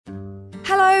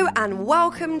Hello and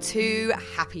welcome to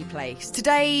Happy Place.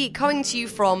 Today, coming to you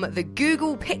from the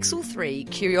Google Pixel 3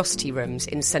 Curiosity Rooms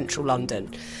in central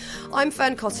London. I'm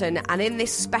Fern Cotton, and in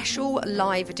this special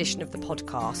live edition of the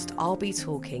podcast, I'll be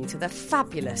talking to the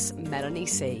fabulous Melanie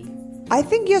C. I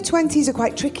think your 20s are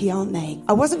quite tricky, aren't they?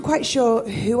 I wasn't quite sure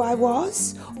who I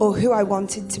was or who I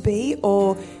wanted to be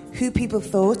or who people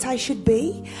thought I should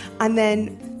be, and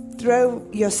then throw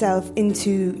yourself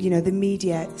into, the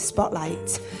media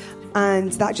spotlight.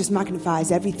 And that just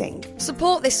magnifies everything.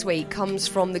 Support this week comes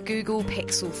from the Google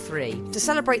Pixel 3. To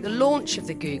celebrate the launch of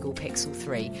the Google Pixel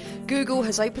 3, Google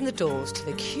has opened the doors to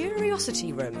the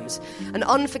Curiosity Rooms, an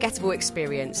unforgettable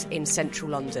experience in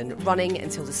central London, running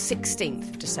until the 16th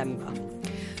of December.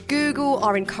 Google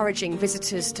are encouraging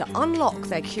visitors to unlock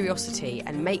their curiosity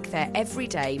and make their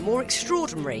everyday more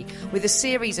extraordinary with a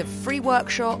series of free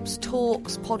workshops,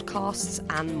 talks, podcasts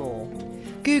and more.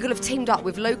 Google have teamed up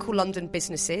with local London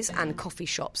businesses and coffee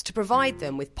shops to provide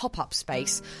them with pop-up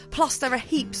space, plus there are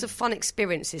heaps of fun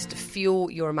experiences to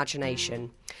fuel your imagination.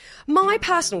 My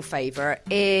personal favourite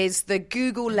is the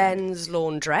Google Lens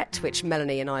Laundrette, which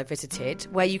Melanie and I visited,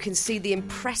 where you can see the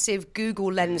impressive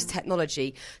Google Lens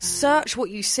technology, search what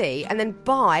you see, and then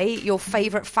buy your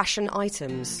favourite fashion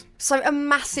items. So a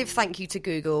massive thank you to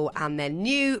Google and their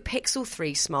new Pixel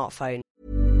 3 smartphone.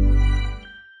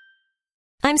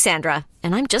 I'm Sandra,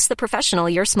 and I'm just the professional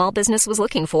your small business was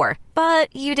looking for.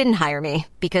 But you didn't hire me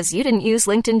because you didn't use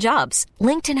LinkedIn Jobs.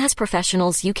 LinkedIn has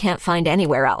professionals you can't find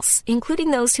anywhere else,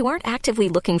 including those who aren't actively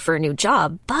looking for a new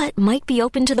job, but might be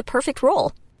open to the perfect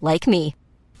role, like me.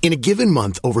 In a given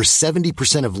month, over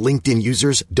 70% of LinkedIn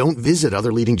users don't visit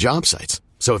other leading job sites.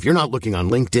 So if you're not looking on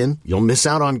LinkedIn, you'll miss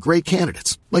out on great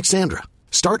candidates, like Sandra.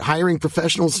 Start hiring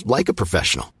professionals like a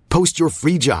professional. Post your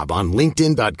free job on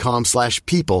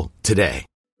linkedin.com/people today.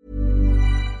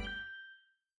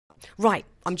 Right,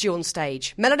 I'm due on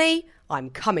stage. Melanie,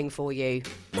 I'm coming for you.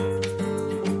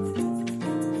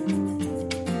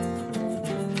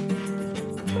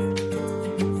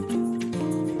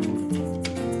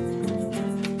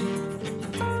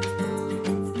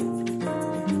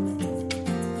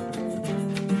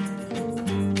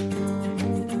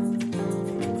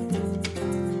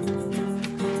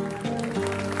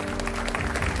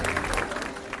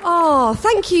 Oh,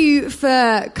 thank you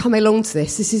for coming along to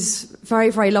this. This is very,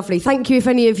 very lovely. Thank you if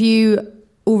any of you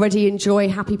already enjoy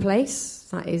Happy Place.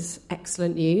 That is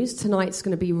excellent news. Tonight's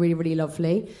going to be really, really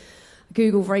lovely.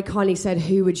 Google very kindly said,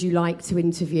 who would you like to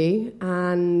interview?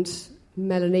 And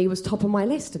Melanie was top of my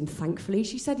list, and thankfully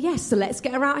she said yes. So let's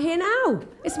get her out here now.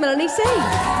 It's Melanie C.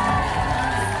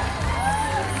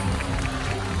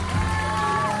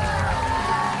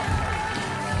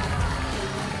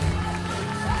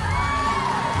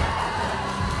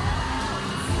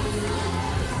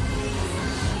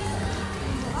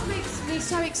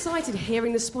 So excited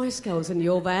hearing the Spice Girls and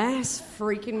you're there. It's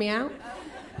freaking me out.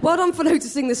 Well done for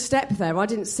noticing the step there. I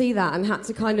didn't see that and had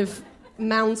to kind of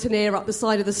mountaineer up the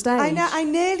side of the stage. I know, I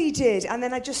nearly did, and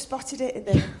then I just spotted it at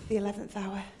the 11th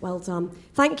hour. Well done.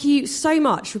 Thank you so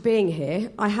much for being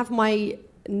here. I have my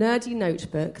nerdy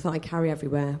notebook that I carry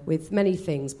everywhere with many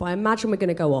things, but I imagine we're going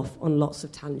to go off on lots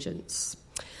of tangents.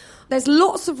 There's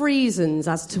lots of reasons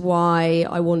as to why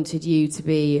I wanted you to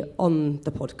be on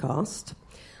the podcast.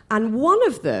 And one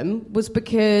of them was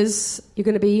because you're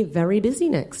going to be very busy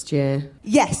next year.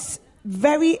 Yes,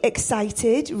 very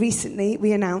excited. Recently,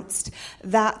 we announced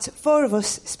that 4 of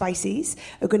us Spiceys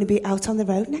are going to be out on the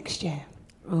road next year.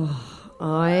 Oh,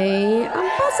 I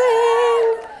am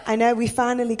buzzing. I know, we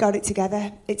finally got it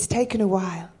together. It's taken a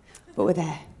while, but we're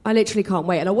there. I literally can't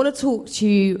wait. And I want to talk to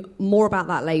you more about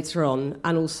that later on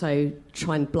and also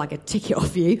try and blag a ticket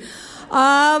off you.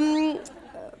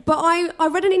 But I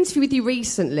read an interview with you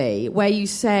recently where you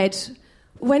said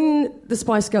when the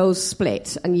Spice Girls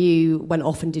split and you went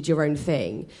off and did your own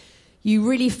thing, you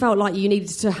really felt like you needed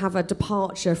to have a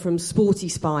departure from Sporty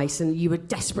Spice and you were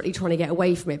desperately trying to get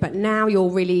away from it. But now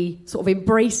you're really sort of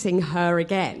embracing her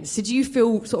again. So do you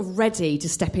feel sort of ready to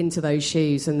step into those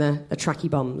shoes and the tracky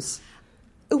bums?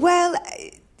 Well,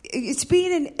 it's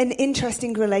been an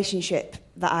interesting relationship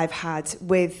that I've had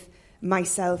with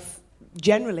myself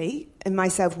generally and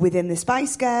myself within the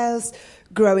Spice Girls,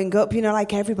 growing up,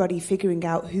 like everybody figuring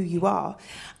out who you are.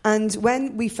 And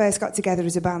when we first got together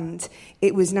as a band,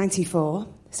 it was 94,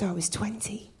 so I was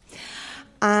 20.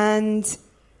 And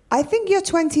I think your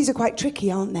 20s are quite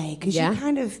tricky, aren't they? Because you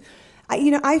kind of,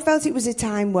 I felt it was a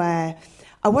time where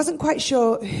I wasn't quite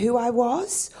sure who I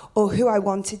was or who I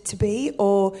wanted to be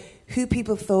or who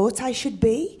people thought I should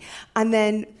be. And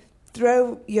then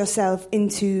throw yourself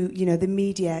into, the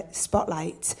media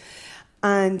spotlight.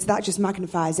 And that just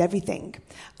magnifies everything.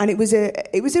 And it was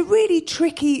a really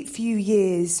tricky few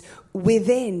years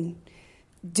within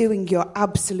doing your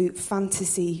absolute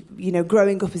fantasy. You know,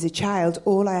 growing up as a child,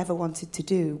 all I ever wanted to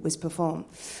do was perform.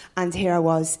 And here I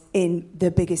was in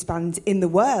the biggest band in the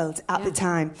world at the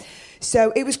time.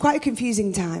 So it was quite a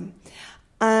confusing time.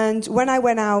 And when I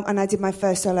went out and I did my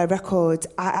first solo record,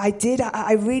 I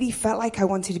really felt like I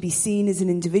wanted to be seen as an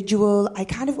individual. I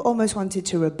kind of almost wanted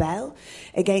to rebel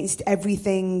against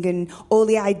everything and all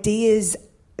the ideas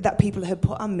that people had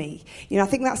put on me. You know, I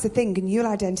think that's the thing, and you'll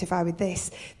identify with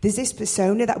this. There's this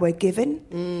persona that we're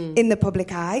given in the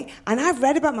public eye, and I've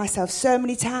read about myself so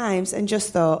many times and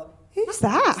just thought, who's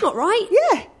that? That's not right.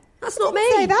 Yeah. That's not me.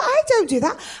 Say that. I don't do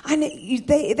that. And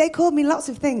they called me lots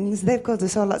of things. They've called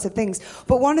us all lots of things.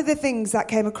 But one of the things that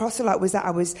came across a lot was that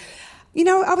I was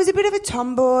a bit of a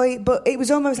tomboy, but it was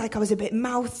almost like I was a bit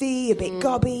mouthy, a bit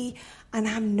gobby. And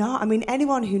I'm not. I mean,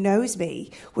 anyone who knows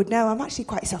me would know I'm actually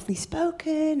quite softly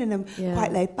spoken and I'm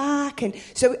quite laid back. And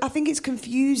so I think it's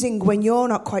confusing when you're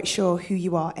not quite sure who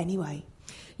you are anyway.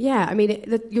 Yeah, I mean,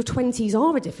 your 20s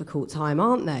are a difficult time,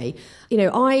 aren't they? You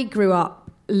know, I grew up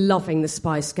loving the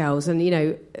Spice Girls, and, you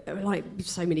know, like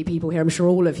so many people here, I'm sure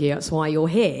all of you, that's why you're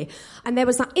here. And there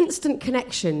was that instant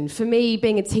connection. For me,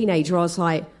 being a teenager, I was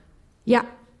like, yeah,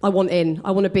 I want in.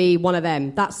 I want to be one of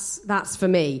them. That's for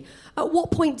me. At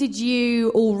what point did you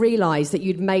all realise that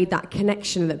you'd made that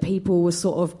connection, that people were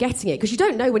sort of getting it? Because you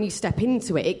don't know when you step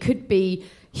into it. It could be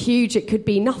huge, it could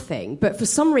be nothing. But for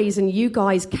some reason, you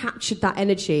guys captured that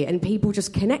energy and people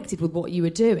just connected with what you were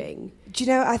doing. Do you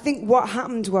know, I think what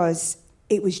happened was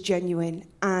it was genuine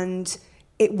and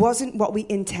it wasn't what we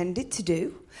intended to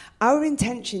do. Our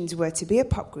intentions were to be a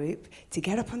pop group, to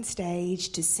get up on stage,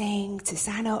 to sing, to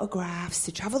sign autographs,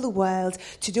 to travel the world,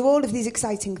 to do all of these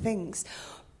exciting things.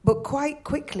 But quite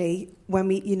quickly, when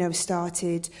we, you know,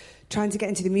 started trying to get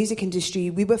into the music industry,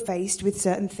 we were faced with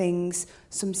certain things,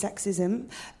 some sexism,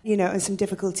 you know, and some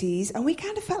difficulties. And we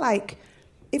kind of felt like,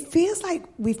 it feels like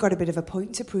we've got a bit of a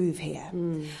point to prove here.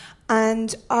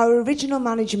 And our original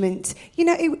management, you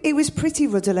know, it was pretty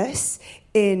rudderless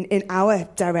in our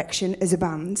direction as a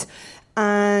band.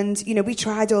 And, you know, we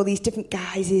tried all these different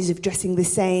guises of dressing the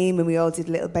same, and we all did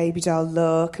a little baby doll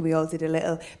look, and we all did a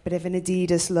little bit of an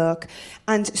Adidas look.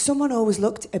 And someone always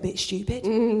looked a bit stupid.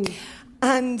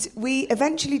 And we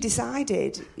eventually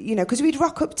decided, you know, because we'd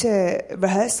rock up to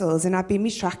rehearsals and I'd be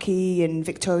Miss Tracky and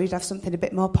Victoria'd have something a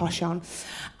bit more posh on.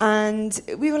 And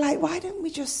we were like, why don't we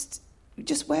just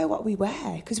wear what we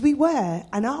wear? Because we were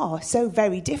and are so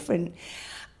very different.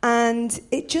 And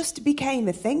it just became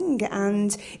a thing.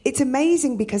 And it's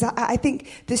amazing because I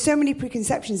think there's so many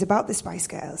preconceptions about the Spice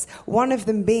Girls. One of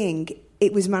them being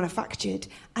it was manufactured.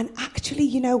 And actually,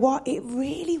 you know what? It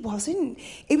really wasn't.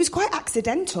 It was quite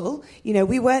accidental. You know,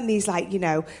 we weren't these like, you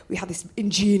know, we had this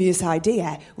ingenious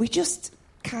idea. We just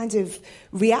kind of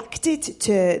reacted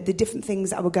to the different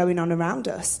things that were going on around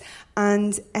us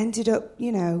and ended up,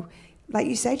 you know, like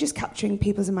you say, just capturing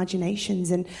people's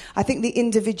imaginations. And I think the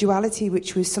individuality,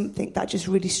 which was something that just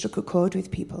really struck a chord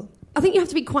with people. I think you have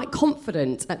to be quite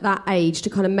confident at that age to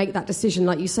kind of make that decision.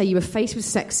 Like you say, you were faced with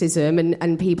sexism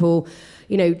and people,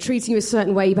 you know, treating you a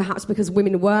certain way, perhaps because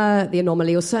women were the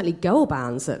anomaly, or certainly girl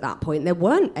bands at that point. There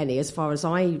weren't any, as far as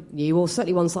I knew, or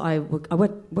certainly ones that I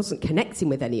wasn't connecting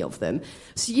with any of them.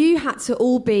 So you had to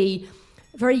all be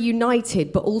very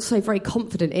united, but also very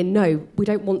confident in, no, we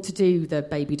don't want to do the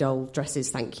baby doll dresses,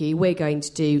 thank you. We're going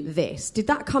to do this. Did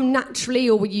that come naturally,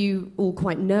 or were you all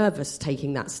quite nervous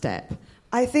taking that step?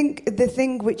 I think the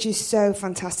thing which is so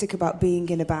fantastic about being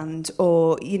in a band,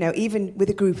 or, you know, even with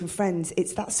a group of friends,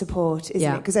 it's that support, isn't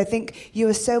it? Because I think you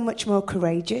are so much more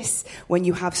courageous when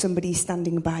you have somebody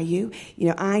standing by you. You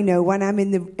know, I know when I'm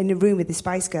in the room with the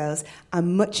Spice Girls,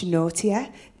 I'm much naughtier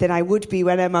than I would be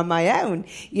when I'm on my own.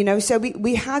 You know, so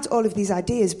we had all of these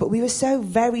ideas, but we were so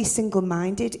very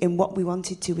single-minded in what we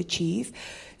wanted to achieve.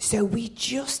 So we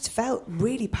just felt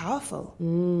really powerful.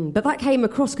 But that came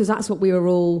across because that's what we were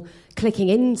all clicking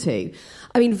into.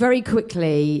 I mean, very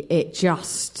quickly, it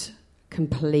just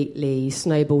completely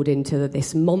snowballed into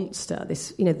this monster,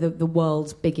 this, you know, the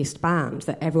world's biggest band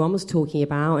that everyone was talking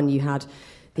about, and you had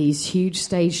these huge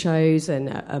stage shows and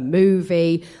a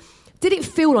movie. Did it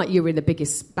feel like you were in the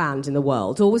biggest band in the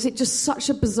world, or was it just such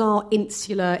a bizarre,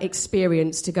 insular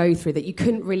experience to go through that you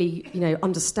couldn't really, you know,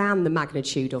 understand the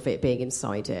magnitude of it being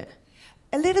inside it?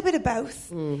 A little bit of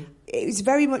both. It was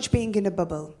very much being in a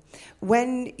bubble.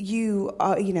 When you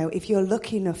are, you know, if you're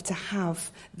lucky enough to have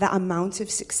that amount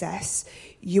of success,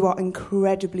 you are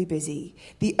incredibly busy.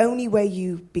 The only way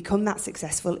you become that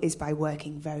successful is by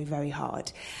working very, very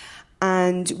hard.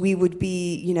 and we would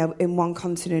be, you know, in one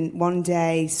continent one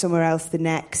day, somewhere else the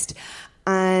next.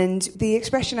 And the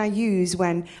expression I use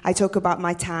when I talk about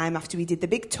my time after we did the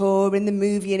big tour and the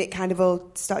movie and it kind of all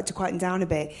started to quieten down a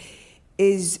bit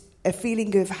is a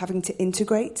feeling of having to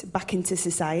integrate back into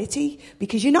society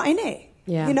because you're not in it.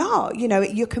 Yeah. You're not. You know,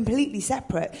 you're completely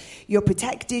separate. You're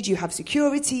protected, you have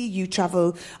security, you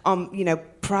travel on, you know,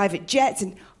 private jets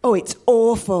and, it's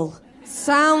awful.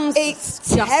 Sounds It's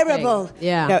disgusting. terrible.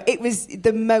 Yeah. No, it was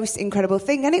the most incredible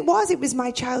thing. And it was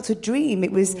my childhood dream.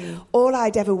 It was all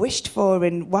I'd ever wished for.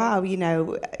 And wow, you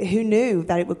know, who knew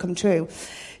that it would come true?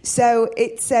 So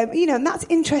it's, you know, and that's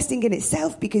interesting in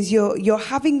itself because you're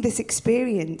having this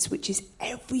experience, which is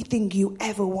everything you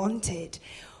ever wanted.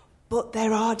 But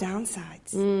there are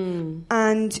downsides.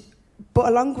 But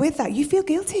along with that, you feel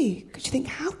guilty because you think,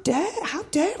 how dare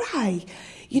I?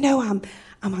 You know, I'm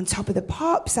on top of the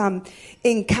pops. I'm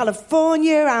in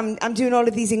California. I'm doing all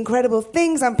of these incredible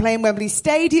things. I'm playing Wembley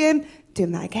Stadium.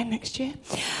 Doing that again next year.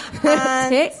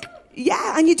 Tick.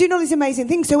 Yeah, and you're doing all these amazing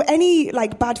things. So any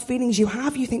like bad feelings you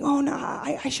have, you think, oh no,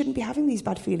 I shouldn't be having these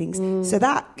bad feelings. So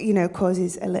that, you know,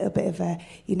 causes a little bit of a,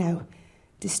 you know,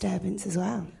 disturbance as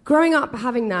well. Growing up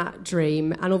having that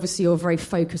dream, and obviously you're a very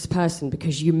focused person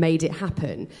because you made it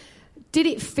happen. Did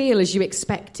it feel as you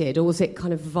expected, or was it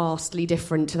kind of vastly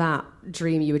different to that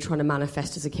dream you were trying to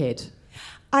manifest as a kid?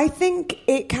 I think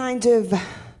it kind of,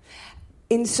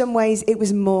 in some ways, it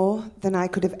was more than I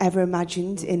could have ever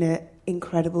imagined in an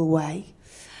incredible way.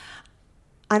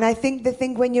 And I think the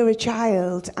thing when you're a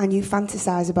child and you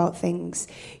fantasize about things,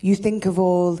 you think of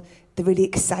all the really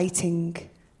exciting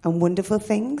and wonderful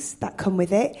things that come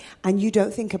with it, and you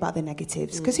don't think about the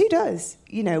negatives, because who does?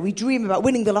 You know, we dream about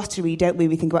winning the lottery, don't we?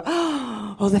 We think about,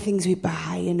 all the things we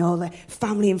buy and all the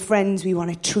family and friends we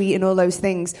want to treat and all those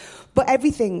things. But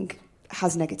everything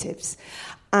has negatives.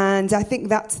 And I think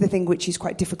that's the thing which is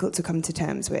quite difficult to come to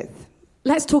terms with.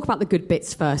 Let's talk about the good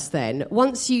bits first then.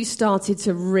 Once you started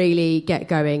to really get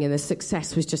going and the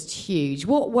success was just huge,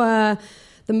 what were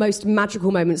the most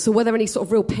magical moments, or were there any sort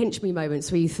of real pinch me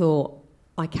moments where you thought,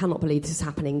 I cannot believe this is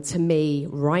happening to me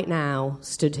right now,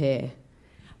 stood here?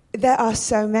 There are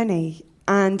so many.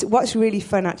 And what's really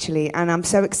fun, actually, and I'm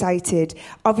so excited,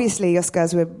 obviously, us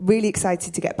girls were really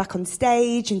excited to get back on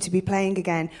stage and to be playing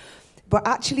again, but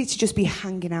actually to just be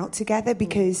hanging out together,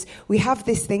 because we have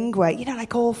this thing where, you know,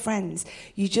 like all friends,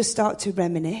 you just start to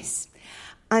reminisce.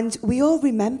 And we all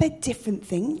remember different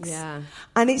things. Yeah.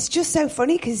 And it's just so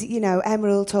funny because, you know, Emma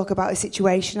will talk about a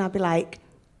situation, I'll be like,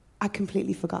 I'd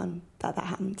completely forgotten that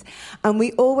happened. And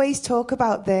we always talk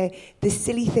about the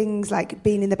silly things like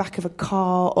being in the back of a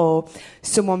car or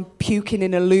someone puking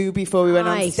in a loo before we went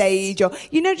on stage, or,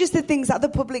 you know, just the things that the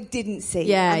public didn't see.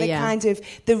 Yeah, and the kind of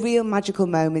the real magical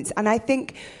moments. And I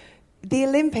think the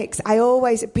Olympics,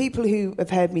 people who have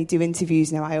heard me do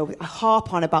interviews now, I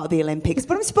harp on about the Olympics,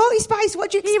 but I'm Sporty Spice, what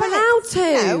do you expect? You're allowed to.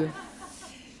 You know?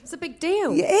 It's a big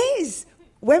deal. It is.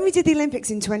 When we did the Olympics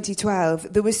in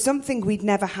 2012, there was something we'd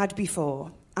never had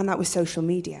before, and that was social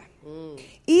media.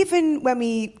 Even when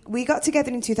we got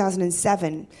together in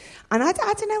 2007, and I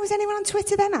don't know, was anyone on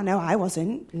Twitter then? I know I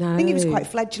wasn't. No. I think it was quite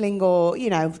fledgling or,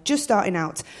 you know, just starting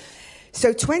out.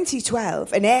 So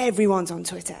 2012, and everyone's on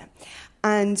Twitter.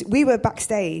 And we were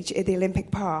backstage at the Olympic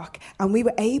Park, and we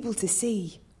were able to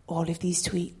see all of these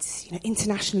tweets. You know,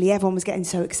 internationally, everyone was getting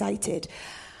so excited.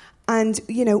 And,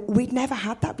 you know, we'd never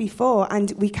had that before.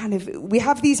 And we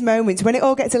have these moments when it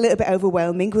all gets a little bit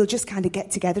overwhelming. We'll just kind of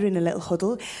get together in a little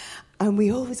huddle. And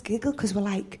we always giggle because we're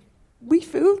like, we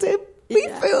fooled him. We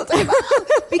fooled him.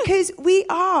 Because we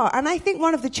are. And I think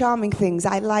one of the charming things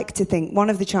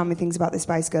about the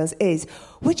Spice Girls is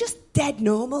we're just dead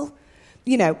normal.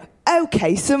 You know,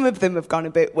 okay, some of them have gone a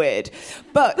bit weird,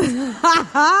 but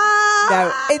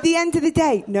no, at the end of the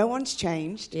day, no one's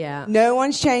changed. Yeah. No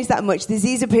one's changed that much. There's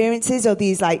these appearances or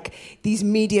these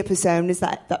media personas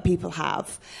that people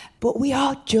have, but we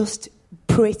are just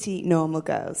pretty normal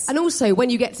girls. And also, when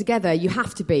you get together, you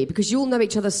have to be, because you all know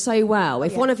each other so well.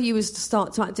 If one of you was to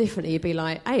start to act differently, you'd be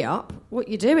like, hey up, what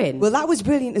you doing? Well, that was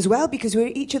brilliant as well, because we're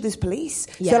each other's police.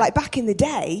 Yeah. So, like, back in the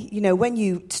day, you know, when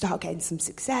you start getting some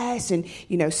success and,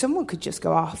 you know, someone could just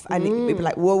go off and we'd be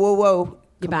like, whoa,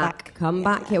 You're back. Come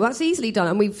back. Yeah, well, that's easily done.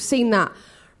 And we've seen that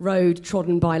road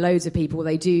trodden by loads of people.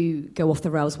 They do go off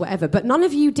the rails, whatever. But none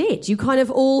of you did. You kind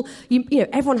of all, you know,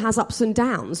 everyone has ups and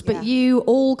downs, but you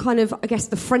all kind of, I guess,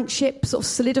 the friendship sort of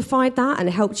solidified that and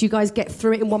it helped you guys get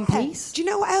through it in one piece. Do you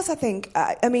know what else I think?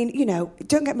 I mean, you know,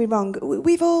 don't get me wrong.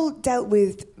 We've all dealt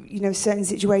with, you know, certain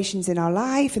situations in our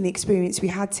life and the experience we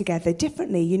had together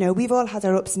differently. You know, we've all had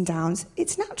our ups and downs.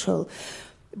 It's natural.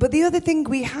 But the other thing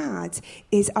we had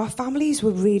is our families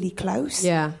were really close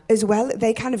as well.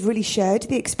 They kind of really shared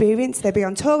the experience. They'd be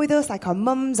on tour with us, like our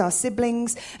mums, our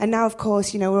siblings. And now, of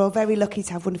course, we're all very lucky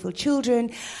to have wonderful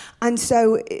children. And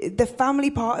so the family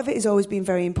part of it has always been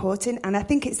very important. And I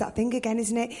think it's that thing again,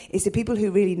 isn't it? It's the people who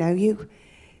really know you.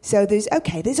 So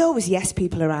there's always yes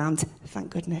people around,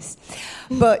 thank goodness.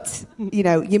 But,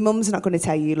 your mum's not going to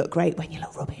tell you look great when you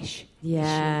look rubbish.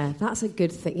 Yeah, that's a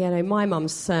good thing. My mum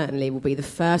certainly will be the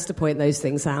first to point those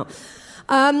things out.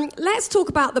 Let's talk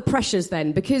about the pressures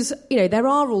then, because, there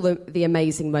are all the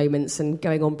amazing moments and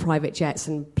going on private jets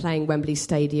and playing Wembley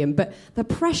Stadium, but the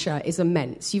pressure is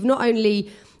immense. You've not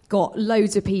only got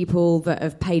loads of people that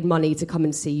have paid money to come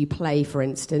and see you play, for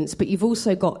instance, but you've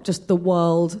also got just the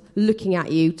world looking at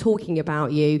you, talking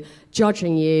about you,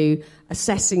 judging you,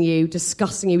 assessing you,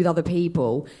 discussing you with other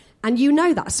people. And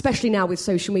that, especially now with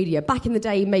social media. Back in the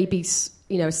day, maybe,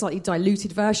 a slightly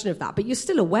diluted version of that, but you're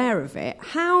still aware of it.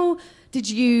 How did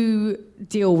you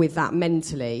deal with that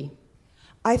mentally?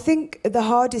 I think the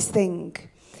hardest thing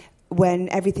when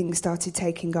everything started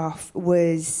taking off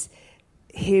was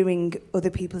hearing other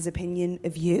people's opinion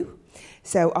of you.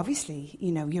 So obviously,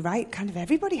 you're right, kind of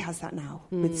everybody has that now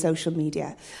with social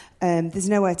media. There's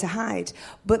nowhere to hide.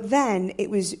 But then it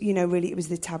was, really it was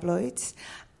the tabloids.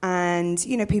 And,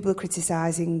 people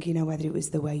criticising, whether it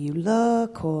was the way you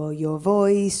look or your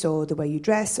voice or the way you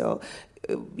dress or,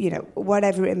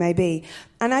 whatever it may be.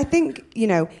 And I think,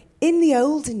 in the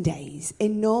olden days,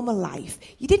 in normal life,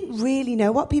 you didn't really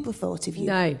know what people thought of you.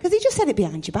 No. Because they just said it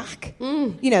behind your back.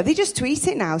 They just tweet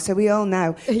it now, so we all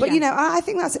know. But, I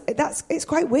think it's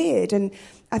quite weird. And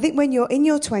I think when you're in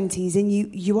your 20s and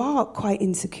you are quite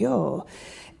insecure,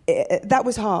 that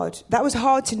was hard. That was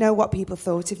hard to know what people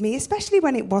thought of me, especially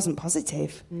when it wasn't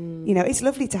positive. It's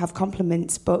lovely to have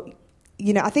compliments, but...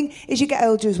 I think as you get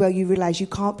older as well, you realise you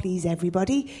can't please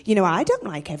everybody. I don't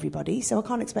like everybody, so I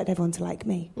can't expect everyone to like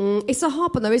me. It's a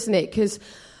hard one, though, isn't it? Because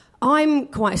I'm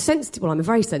quite a sensitive... Well, I'm a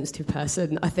very sensitive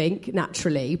person, I think,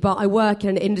 naturally. But I work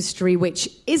in an industry which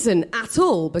isn't at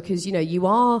all, because, you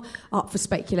are up for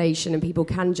speculation and people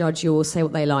can judge you or say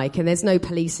what they like. And there's no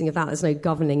policing of that. There's no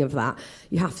governing of that.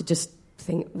 You have to just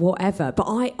think whatever. But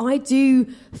I do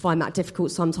find that difficult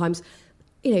sometimes.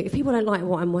 If people don't like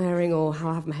what I'm wearing or how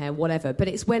I have my hair, whatever. But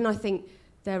it's when I think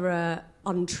there are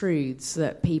untruths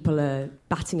that people are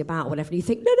batting about, whatever, and you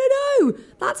think, no,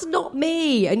 that's not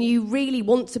me. And you really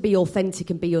want to be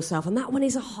authentic and be yourself. And that one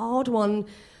is a hard one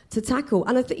to tackle.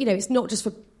 And I think, it's not just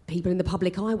for people in the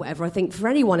public eye, whatever. I think for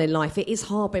anyone in life, it is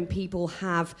hard when people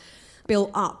have built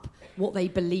up what they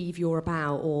believe you're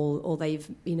about or they've,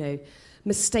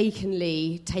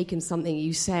 mistakenly taken something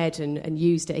you said and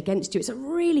used it against you. It's a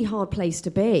really hard place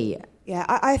to be. Yeah,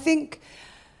 I think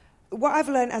what I've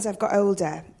learned as I've got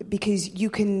older, because you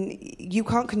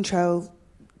can't control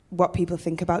what people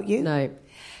think about you. No.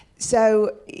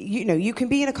 So, you can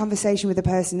be in a conversation with a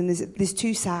person and there's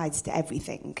two sides to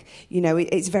everything.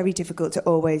 It's very difficult to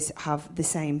always have the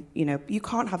same, you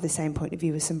can't have the same point of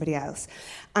view as somebody else.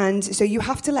 And so you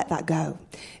have to let that go,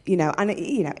 and,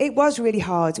 it was really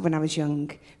hard when I was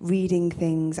young, reading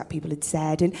things that people had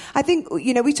said. And I think,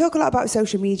 we talk a lot about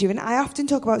social media, and I often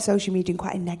talk about social media in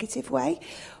quite a negative way.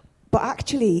 But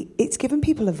actually, it's given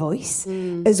people a voice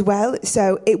as well.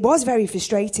 So it was very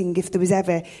frustrating if there was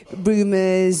ever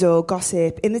rumours or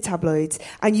gossip in the tabloids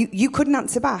and you couldn't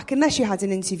answer back unless you had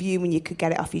an interview and you could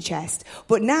get it off your chest.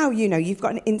 But now, you've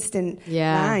got an instant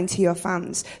line to your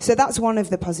fans. So that's one of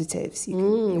the positives. You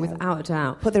can, without a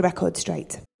doubt. Put the record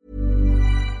straight.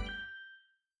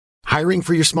 Hiring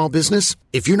for your small business?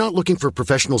 If you're not looking for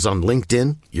professionals on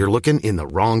LinkedIn, you're looking in the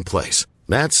wrong place.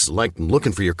 That's like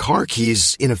looking for your car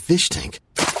keys in a fish tank.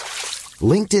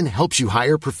 LinkedIn helps you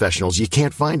hire professionals you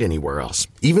can't find anywhere else,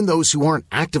 even those who aren't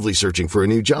actively searching for a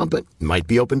new job but might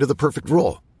be open to the perfect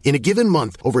role. In a given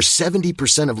month, over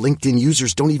 70% of LinkedIn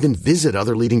users don't even visit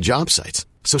other leading job sites.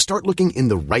 So start looking in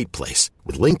the right place.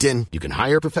 With LinkedIn, you can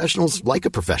hire professionals like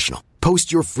a professional.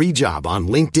 Post your free job on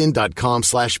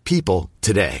linkedin.com/people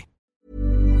today.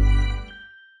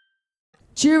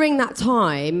 During that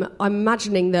time, I'm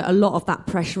imagining that a lot of that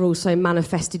pressure also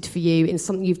manifested for you in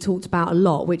something you've talked about a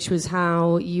lot, which was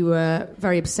how you were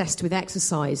very obsessed with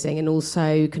exercising and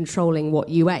also controlling what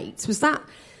you ate. Was that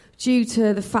due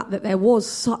to the fact that there was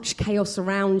such chaos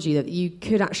around you that you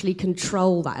could actually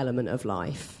control that element of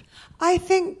life? I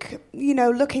think,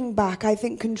 looking back, I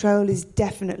think control is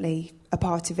definitely a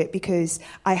part of it because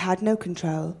I had no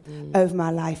control over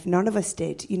my life. None of us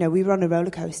did. We were on a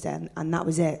roller coaster and that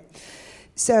was it.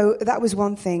 So that was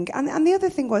one thing. And the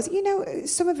other thing was,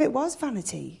 some of it was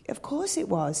vanity. Of course it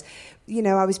was.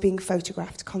 I was being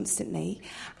photographed constantly,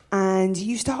 and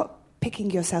you start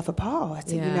picking yourself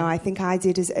apart. Yeah. I think I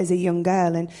did as a young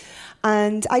girl.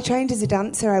 And I trained as a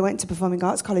dancer. I went to Performing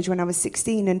Arts College when I was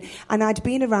 16, and I'd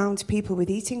been around people with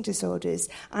eating disorders,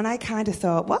 and I kind of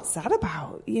thought, what's that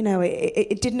about?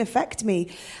 It didn't affect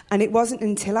me. And it wasn't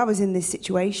until I was in this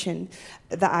situation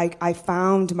that I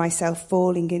found myself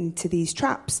falling into these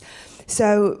traps.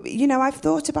 So, I've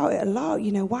thought about it a lot.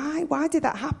 Why did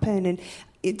that happen? And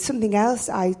it's something else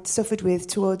I suffered with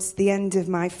towards the end of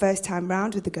my first time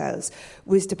round with the girls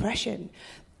was depression.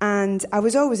 And I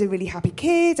was always a really happy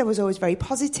kid. I was always very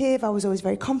positive. I was always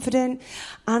very confident.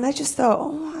 And I just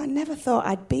thought, I never thought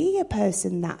I'd be a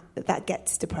person that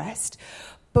gets depressed.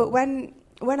 But when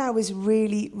I was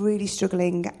really, really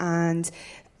struggling, and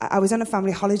I was on a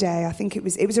family holiday, I think it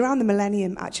was around the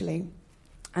millennium, actually.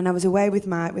 And I was away with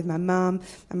my mum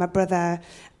and my brother,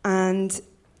 and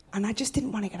I just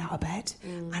didn't want to get out of bed.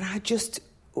 And I just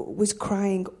was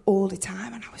crying all the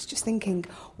time. And I was just thinking,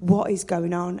 what is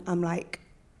going on? I'm like,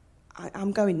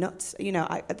 I'm going nuts.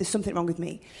 There's something wrong with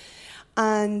me.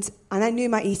 And I knew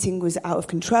my eating was out of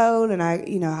control, and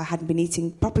I hadn't been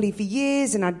eating properly for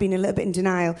years, and I'd been a little bit in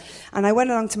denial. And I went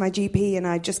along to my GP, and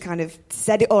I just kind of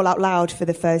said it all out loud for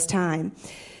the first time.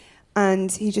 And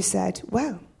he just said,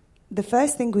 well, the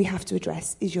first thing we have to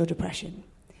address is your depression.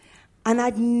 And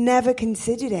I'd never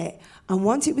considered it. And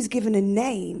once it was given a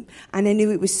name, and I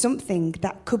knew it was something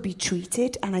that could be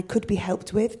treated and I could be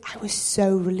helped with, I was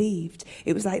so relieved.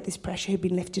 It was like this pressure had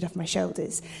been lifted off my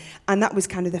shoulders. And that was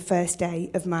kind of the first day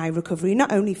of my recovery,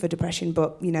 not only for depression,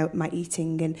 but, my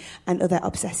eating and other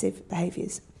obsessive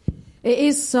behaviours. It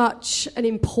is such an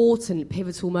important,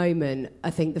 pivotal moment,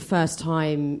 I think, the first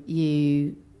time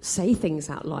you say things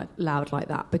out loud like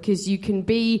that, because you can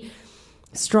be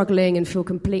struggling and feel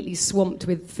completely swamped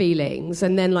with feelings,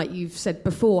 and then, like you've said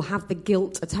before, have the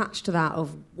guilt attached to that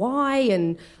of why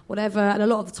and whatever, and a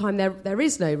lot of the time there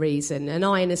is no reason. And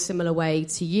I, in a similar way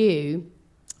to you,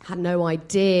 had no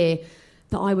idea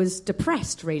that I was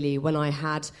depressed, really, when I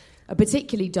had a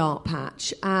particularly dark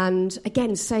patch. And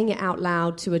again, saying it out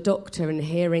loud to a doctor and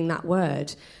hearing that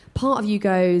word, part of you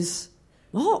goes,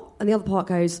 what? And the other part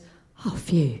goes, oh,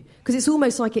 phew. Because it's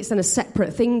almost like it's then a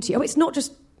separate thing to you. Oh, it's not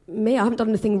just me, I haven't done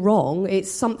anything wrong,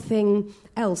 it's something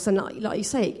else. And like you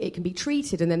say, it can be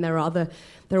treated, and then there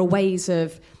are ways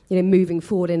of moving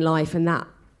forward in life, and that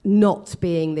not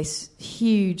being this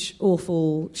huge,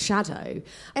 awful shadow.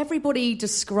 Everybody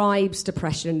describes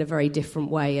depression in a very different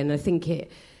way, and I think it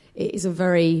is a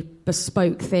very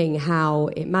bespoke thing, how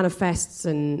it manifests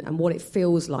and what it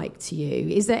feels like to you.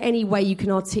 Is there any way you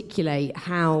can articulate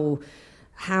how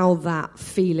that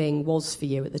feeling was for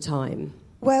you at the time?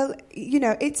 Well,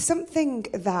 it's something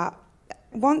that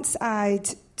once I'd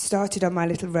started on my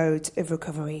little road of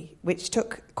recovery, which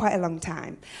took quite a long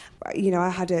time, I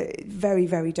had a very,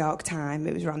 very dark time.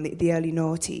 It was around the early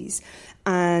noughties.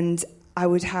 And I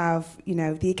would have,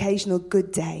 the occasional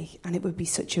good day, and it would be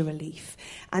such a relief.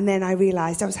 And then I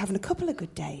realised I was having a couple of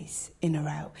good days in a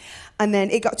row. And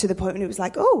then it got to the point when it was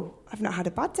like, oh, I've not had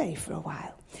a bad day for a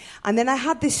while. And then I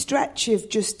had this stretch of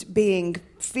just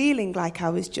feeling like I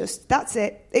was that's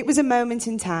it. It was a moment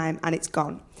in time, and it's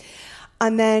gone.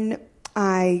 And then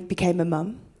I became a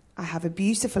mum. I have a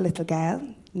beautiful little girl,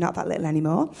 not that little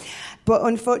anymore. But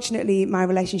unfortunately, my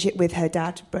relationship with her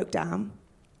dad broke down.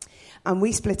 And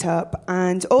we split up,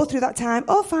 and all through that time,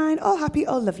 all fine, all happy,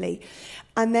 all lovely.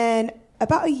 And then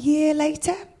about a year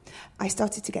later, I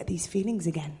started to get these feelings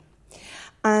again.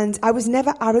 And I was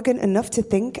never arrogant enough to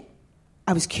think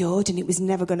I was cured and it was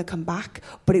never going to come back,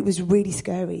 but it was really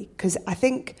scary, because I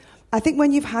think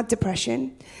when you've had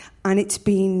depression and it's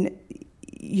been,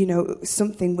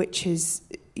 something which has,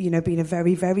 been a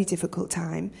very, very difficult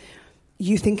time,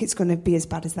 you think it's going to be as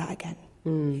bad as that again.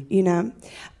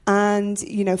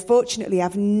 And fortunately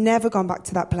I've never gone back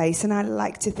to that place, and I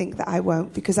like to think that I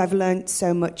won't, because I've learned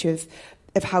so much of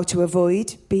how to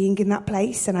avoid being in that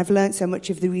place, and I've learned so much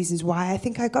of the reasons why I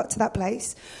think I got to that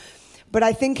place. But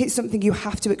I think it's something you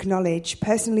have to acknowledge.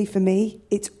 Personally, for me,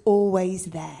 it's always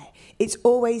there. It's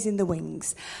always in the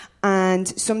wings. And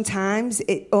sometimes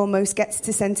it almost gets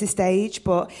to centre stage,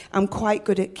 but I'm quite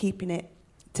good at keeping it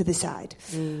to the side.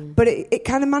 But it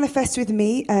kind of manifests with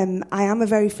me. I am a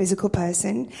very physical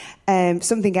person.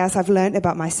 Something else I've learned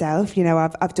about myself,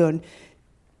 I've done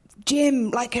gym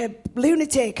like a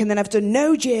lunatic, and then I've done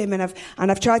no gym, and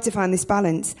I've tried to find this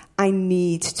balance. I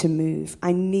need to move.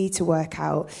 I need to work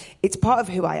out. It's part of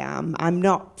who I am. I'm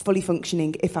not fully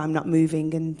functioning if I'm not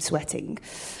moving and sweating.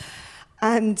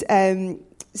 And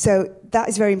So that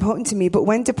is very important to me. But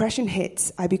when depression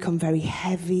hits, I become very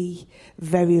heavy,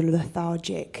 very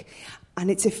lethargic. And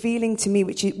it's a feeling to me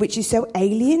which is so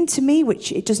alien to me,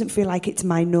 which it doesn't feel like it's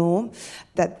my norm,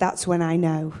 that's when I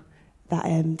know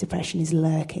that depression is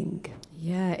lurking.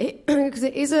 Yeah, because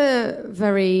it is a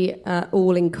very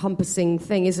all-encompassing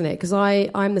thing, isn't it? Because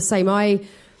I'm the same. I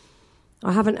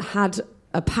haven't had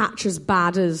a patch as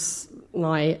bad as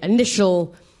my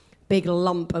initial big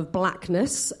lump of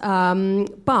blackness,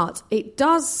 but it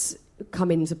does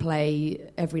come into play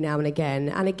every now and again.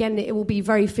 And again, it will be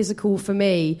very physical for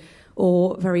me,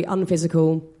 or very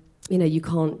unphysical. You know, you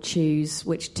can't choose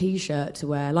which T-shirt to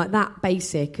wear. Like that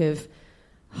basic of,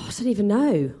 I don't even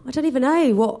know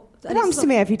what... It happens to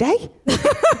me every day. What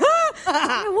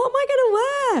am I going to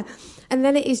wear? And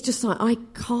then it is just like, I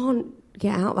can't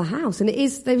get out of the house. And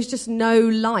there's just no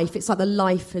life. It's like the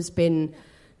life has been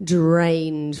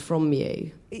drained from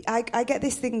you. I get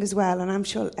this thing as well, and I'm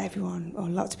sure everyone, or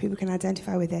lots of people can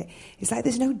identify with it. It's like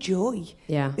there's no joy.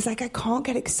 Yeah. It's like I can't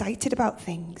get excited about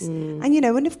things. And, you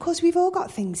know, and of course we've all got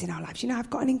things in our lives. You know,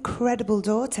 I've got an incredible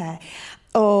daughter,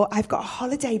 or I've got a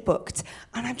holiday booked,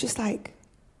 and I'm just like,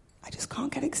 I just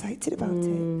can't get excited about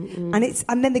it.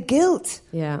 And then the guilt.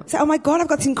 Yeah. It's like, oh my God, I've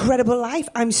got this incredible life.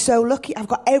 I'm so lucky. I've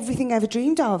got everything I ever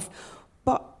dreamed of.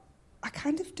 But I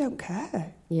kind of don't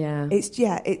care. Yeah. It's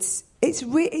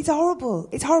horrible.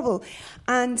 It's horrible.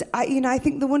 And I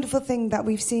think the wonderful thing that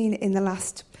we've seen in the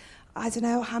last, I don't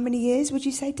know, how many years would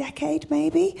you say, decade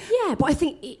maybe? Yeah, but I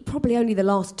think probably only the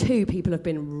last two people have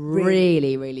been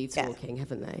really talking,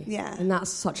 haven't they? Yeah. And that's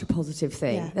such a positive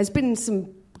thing. Yeah. There's been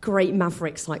some great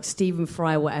mavericks like Stephen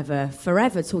Fry or whatever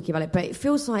forever talking about it, but it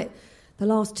feels like the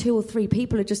last two or three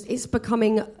people it's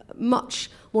becoming much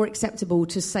more acceptable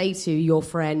to say to your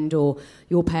friend or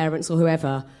your parents or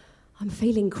whoever, I'm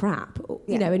feeling crap,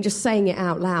 you know, and just saying it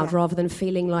out loud rather than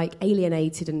feeling like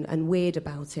alienated and weird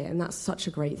about it. And that's such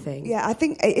a great thing. Yeah, I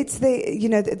think it's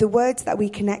the words that we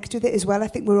connect with it as well. I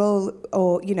think we're all,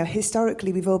 or, you know,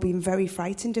 historically we've all been very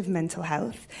frightened of mental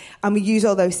health. And we use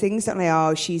all those things, don't we?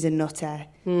 Oh, she's a nutter.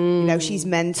 You know, she's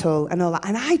mental and all that.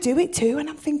 And I do it too. And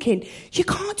I'm thinking, you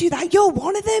can't do that. You're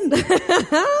one of them.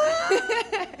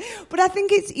 But I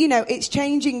think it's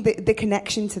changing the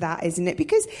connection to that, isn't it?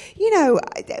 Because, you know,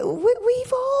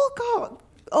 we've all got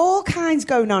all kinds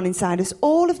going on inside us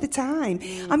all of the time.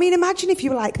 I mean, imagine if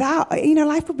you were like that. You know,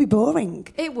 life would be boring.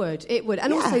 It would.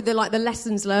 And also the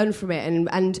lessons learned from it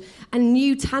and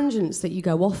new tangents that you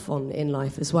go off on in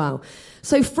life as well.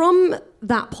 So from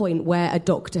that point where a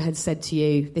doctor had said to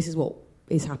you, this is what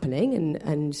is happening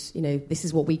and you know, this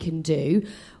is what we can do,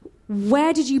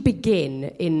 where did you begin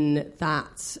in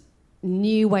that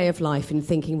new way of life in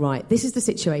thinking, right, this is the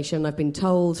situation, I've been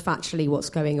told factually what's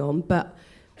going on, but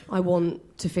I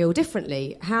want to feel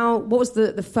differently. What was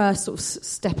the first sort of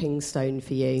stepping stone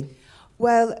for you?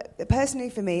 Well,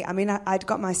 personally for me, I mean, I'd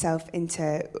got myself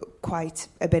into quite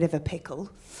a bit of a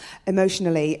pickle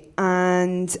emotionally,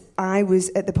 and I was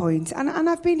at the point, and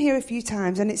I've been here a few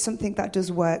times, and it's something that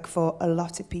does work for a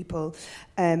lot of people,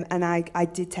 and I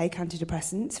did take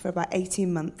antidepressants for about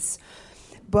 18 months.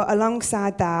 But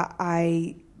alongside that,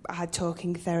 I had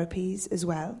talking therapies as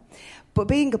well. But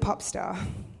being a pop star,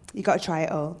 you got to try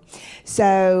it all.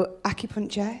 So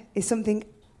acupuncture is something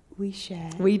we share.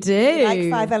 We do. Like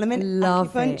 5 Element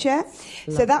Love acupuncture.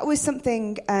 So that was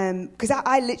something, because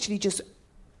I literally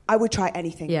I would try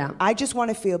anything. Yeah. I just want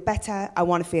to feel better. I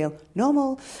want to feel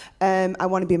normal. I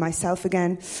want to be myself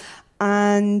again.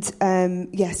 And,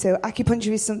 so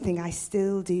acupuncture is something I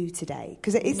still do today.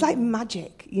 Because it's like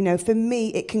magic. You know, for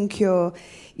me, it can cure...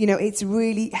 You know, it's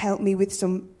really helped me with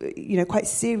some, you know, quite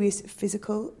serious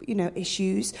physical, you know,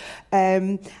 issues.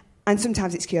 And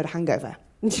sometimes it's cured a hangover.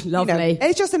 Lovely. You know,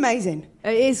 it's just amazing.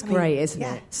 It is great, isn't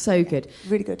it? So good.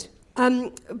 Really good.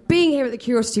 Being here at the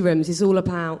Curiosity Rooms is all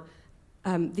about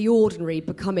the ordinary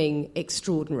becoming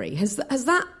extraordinary. Has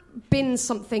that been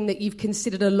something that you've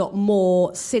considered a lot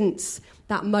more since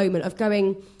that moment of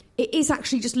going... It is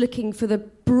actually just looking for the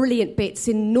brilliant bits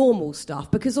in normal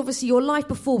stuff, because obviously your life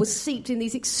before was steeped in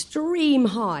these extreme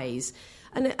highs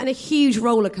and a huge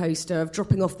roller coaster of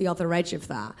dropping off the other edge of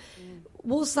that.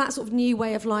 Was that sort of new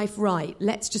way of life right?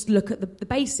 Let's just look at the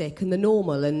basic and the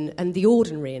normal and the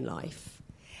ordinary in life.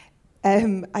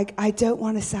 I don't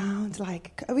want to sound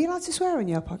like... Are we allowed to swear on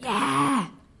your podcast? Yeah.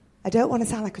 I don't want to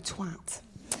sound like a twat.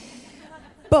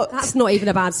 But that's not even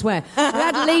a bad swear. We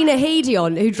had Lena Headey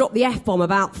on, who dropped the F-bomb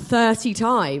about 30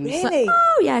 times. Really? So,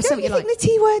 oh, yeah. Don't you think the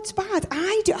T-word's bad?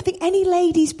 I do. I think any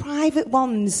ladies' private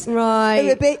ones are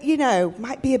a bit, you know,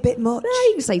 might be a bit much. No,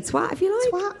 you can say twat if you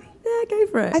like. Twat. Yeah, go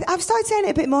for it. I've started saying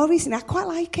it a bit more recently. I quite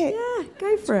like it. Yeah,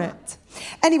 go for it.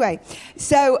 Anyway,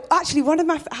 so actually one of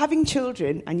my... Having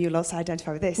children, and you'll also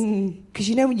identify with this, because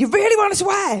you know when you really want to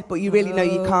swear, but you really know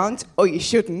you can't, or you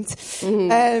shouldn't.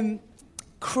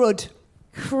 Crud.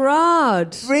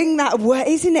 Crud. Bring that word.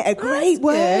 Isn't it a great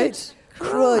word? Good.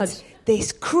 Crud.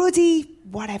 This cruddy,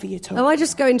 whatever you're talking Oh, I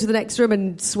just go into the next room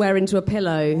and swear into a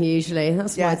pillow, usually.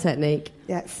 That's my technique.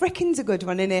 Yeah, fricking's a good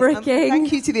one, isn't it? Fricking.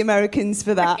 Thank you to the Americans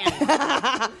for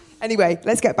that. Anyway,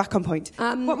 let's get back on point.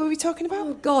 What were we talking about?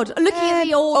 Oh, God. Looking at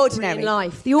the ordinary in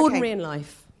life. The ordinary Okay. in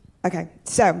life. Okay,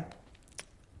 so,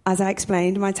 as I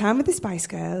explained, my time with the Spice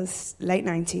Girls, late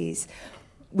 90s,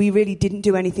 we really didn't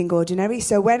do anything ordinary.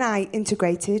 So when I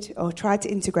integrated, or tried to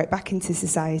integrate back into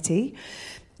society,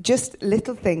 just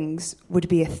little things would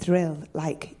be a thrill,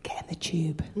 like getting the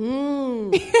tube.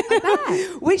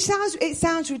 Which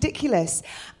sounds ridiculous.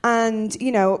 And,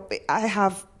 you know, I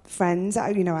have friends,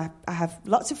 I have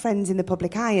lots of friends in the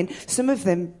public eye, and some of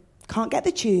them can't get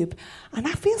the tube, and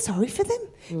I feel sorry for them,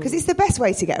 because it's the best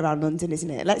way to get around London, isn't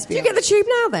it? Let's be honest. Do you get the tube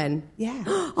now, then?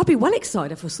 Yeah. I'd be well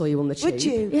excited if I saw you on the tube. Would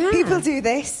you? Yeah. People do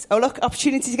this. Oh, look,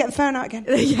 opportunity to get the phone out again.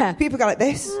 Yeah. People go like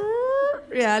this.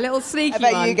 Yeah, a little sneaky I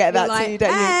bet one. you get that You're like, too, don't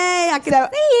you? Hey, I can So,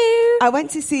 see you. I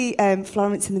went to see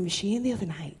Florence and the Machine the other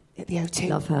night at the O2.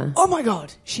 Love her. Oh my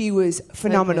God, she was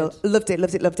phenomenal. Loved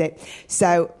it.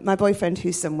 So my boyfriend,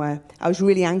 who's somewhere, I was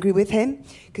really angry with him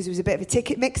because there was a bit of a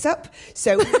ticket mix-up.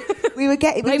 So we were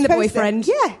getting... Blame the boyfriend.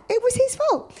 Yeah, it was his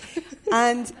fault.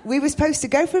 And we were supposed to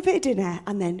go for a bit of dinner,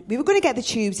 and then we were going to get the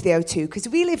tube to the O2 because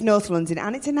we live North London,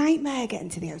 and it's a nightmare getting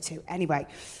to the O2. Anyway,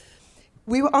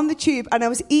 we were on the tube, and I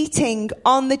was eating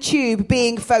on the tube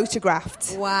being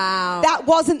photographed. Wow. That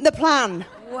wasn't the plan.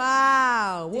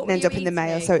 Wow. What Didn't end up in the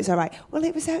mail, so it's all right. Well,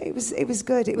 it was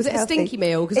good. It was it a healthy. stinky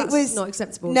meal? Because that's not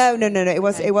acceptable. No.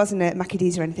 It wasn't a Mackie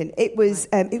D's or anything. It was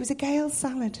a Gale's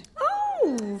salad.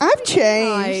 Oh, I've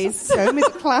changed. civilised. So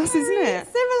middle class, isn't it?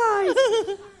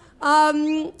 Civilised.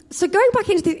 So going back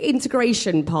into the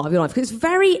integration part of your life, because it's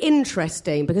very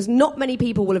interesting, because not many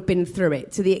people will have been through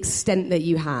it to the extent that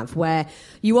you have, where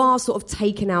you are sort of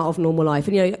taken out of normal life,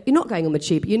 and you're not going on the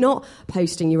tube, you're not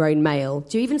posting your own mail.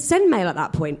 Do you even send mail at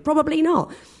that point? Probably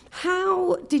not.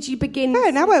 How did you begin? Oh,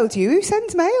 now how old are you? Who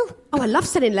sends mail? Oh, I love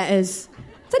sending letters.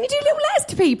 Don't you do little letters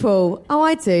to people? Oh,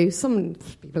 I do. Some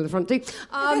people in the front do.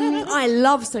 I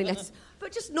love sending letters.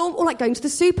 But just normal, like going to the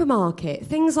supermarket,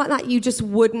 things like that, you just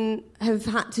wouldn't have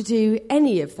had to do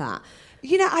any of that.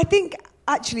 You know, I think,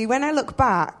 actually, when I look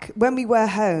back, when we were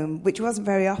home, which wasn't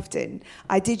very often,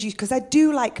 I did use, because I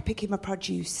do like picking my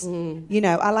produce. You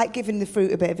know, I like giving the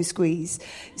fruit a bit of a squeeze.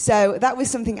 So that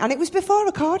was something, and it was before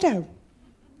Ocado.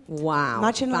 Wow.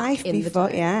 Imagine Back life in the before,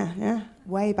 day. yeah,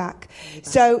 way back.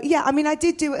 So, yeah, I mean, I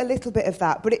did do a little bit of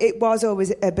that, but it was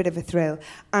always a bit of a thrill.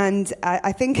 And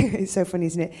I think it's so funny,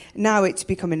 isn't it? Now it's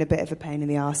becoming a bit of a pain in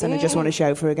the arse, and I just want to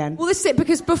chauffeur again. Well, this is it,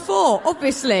 because before,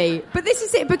 obviously, but this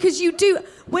is it, because you do,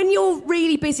 when you're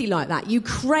really busy like that, you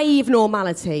crave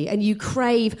normality, and you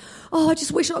crave, I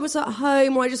just wish I was at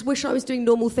home, or I just wish I was doing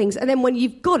normal things. And then when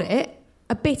you've got it,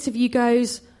 a bit of you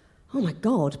goes, oh my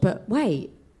God, but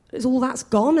wait, is all that's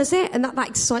gone, is it? And that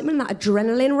excitement, that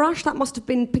adrenaline rush, that must have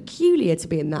been peculiar to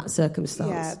be in that circumstance.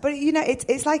 Yeah, but, you know,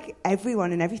 it's like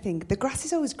everyone and everything. The grass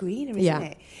is always greener, isn't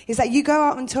it? It's like you go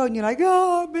out on tour and you're like,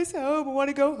 I miss home, I want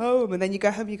to go home. And then you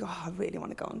go home and you go, I really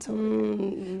want to go on tour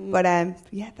again. But,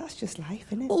 yeah, that's just life,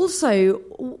 isn't it? Also,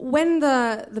 when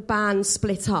the band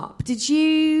split up, did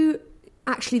you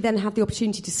actually then have the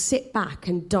opportunity to sit back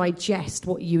and digest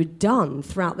what you had done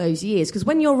throughout those years? Because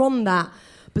when you're on that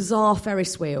bizarre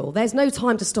Ferris wheel, there's no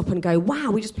time to stop and go,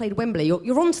 wow, we just played Wembley,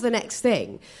 you're on to the next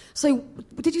thing. So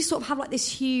did you sort of have like this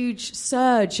huge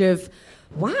surge of,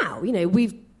 wow, you know,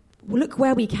 look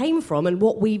where we came from and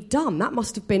what we've done? That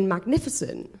must have been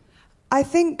magnificent. I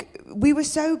think we were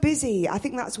so busy. I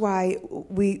think that's why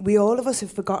we all of us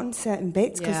have forgotten certain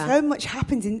bits, because so much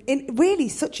happens in really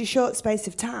such a short space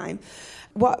of time.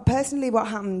 What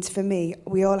happened for me,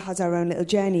 we all had our own little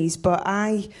journeys, but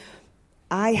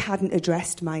I hadn't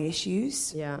addressed my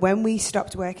issues when we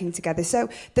stopped working together. So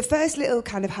the first little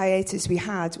kind of hiatus we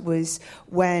had was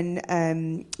when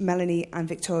Melanie and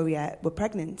Victoria were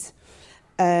pregnant.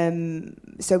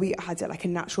 So we had like a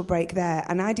natural break there,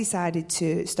 and I decided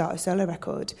to start a solo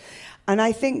record. And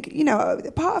I think, you know,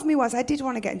 part of me was I did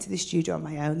want to get into the studio on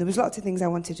my own. There was lots of things I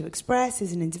wanted to express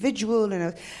as an individual,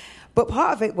 but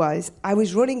part of it was I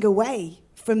was running away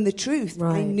from the truth.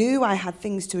 Right. I knew I had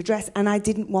things to address, and I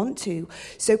didn't want to.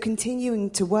 So continuing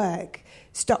to work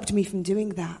stopped me from doing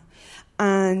that.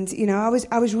 And, you know,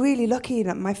 I was really lucky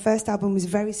that my first album was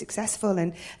very successful,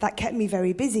 and that kept me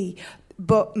very busy.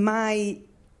 But my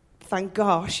thank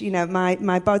gosh,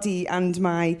 my body and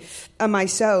my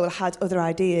soul had other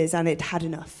ideas, and it had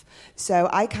enough. So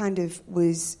I kind of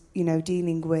was,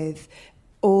 dealing with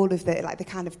all of the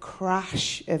kind of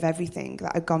crash of everything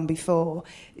that had gone before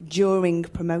during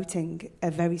promoting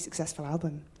a very successful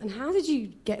album. And how did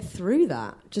you get through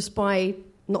that? Just by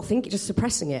not thinking, just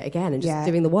suppressing it again and just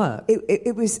doing the work?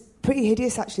 It was pretty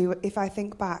hideous, actually, if I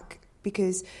think back,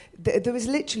 because there was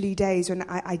literally days when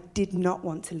I did not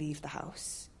want to leave the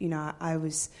house. I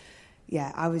was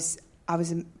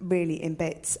really in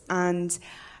bits. And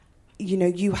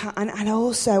and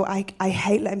also I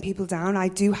hate letting people down. I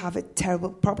do have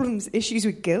terrible issues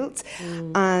with guilt,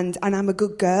 and I'm a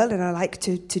good girl, and I like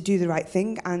to do the right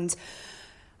thing. And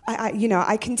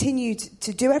I continued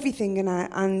to do everything,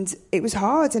 and it was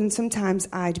hard. And sometimes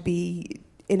I'd be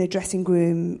in a dressing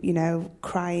room,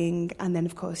 crying, and then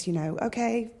of course,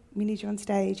 okay, we need you on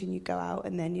stage, and you go out,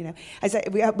 and then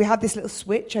we had this little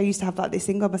switch. I used to have this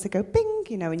thing almost go bing,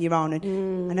 and you're on.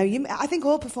 And I think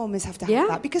all performers have to have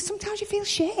that, because sometimes you feel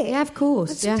shit. Yeah, of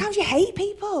course. Sometimes you hate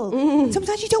people.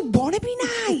 Sometimes you don't want to be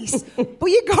nice, but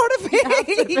you gotta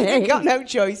be. You've got no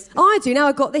choice. I do now.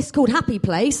 I've got this called Happy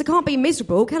Place. I can't be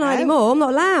miserable, can I anymore? I'm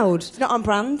not allowed. It's not on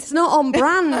brand. It's not on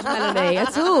brand, Melanie,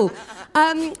 at all.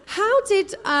 How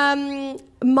did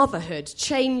motherhood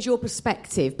change your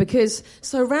perspective? Because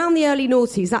around the early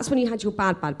noughties, that's when you had your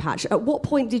bad patch. At what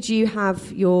point did you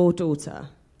have your daughter?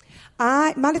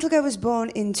 My little girl was born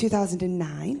in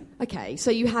 2009. Okay, so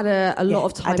you had a lot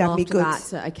of time after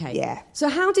that. Okay. Yeah. So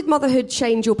how did motherhood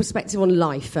change your perspective on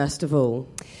life, first of all?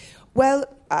 Well,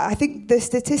 I think the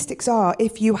statistics are,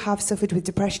 if you have suffered with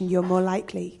depression, you're more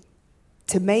likely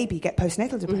to maybe get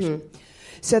postnatal depression. Mm-hmm.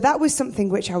 So that was something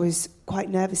which I was quite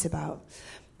nervous about.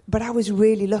 But I was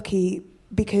really lucky,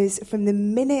 because from the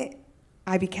minute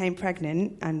I became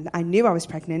pregnant, and I knew I was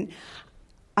pregnant,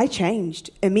 I changed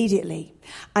immediately.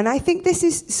 And I think this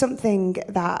is something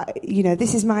that,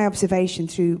 this is my observation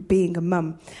through being a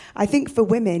mum. I think for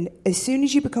women, as soon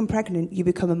as you become pregnant, you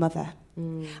become a mother.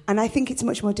 And I think it's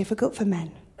much more difficult for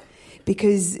men,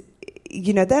 because,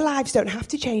 their lives don't have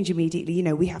to change immediately.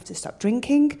 We have to stop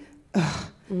drinking.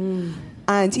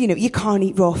 And, you can't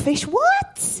eat raw fish.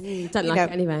 What? Don't like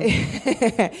it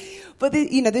anyway. But,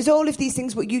 there's all of these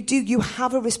things. What you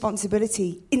have a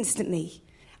responsibility instantly.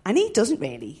 And he doesn't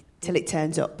really till it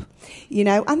turns up,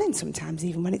 And then sometimes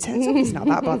even when it turns up, he's not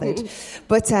that bothered.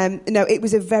 But, no, it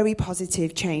was a very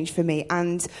positive change for me.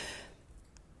 And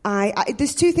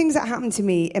there's two things that happened to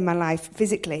me in my life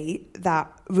physically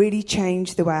that really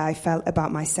changed the way I felt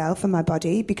about myself and my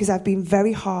body, because I've been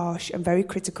very harsh and very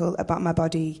critical about my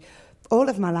body all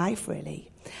of my life, really.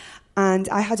 And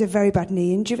I had a very bad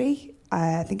knee injury.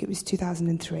 I think it was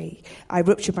 2003. I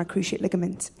ruptured my cruciate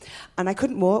ligament, and I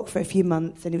couldn't walk for a few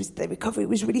months, and the recovery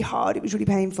was really hard, it was really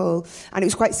painful, and it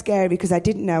was quite scary because I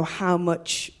didn't know how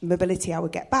much mobility I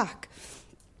would get back.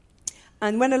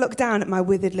 And when I looked down at my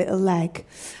withered little leg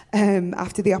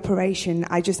after the operation,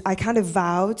 I kind of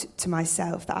vowed to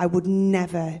myself that I would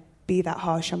never be that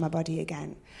harsh on my body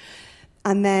again.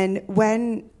 And then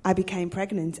when I became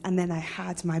pregnant, and then I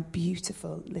had my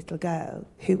beautiful little girl,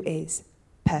 who is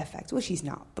perfect. Well, she's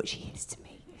not, but she is to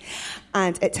me.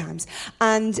 And at times.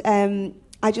 And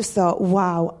I just thought,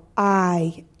 wow,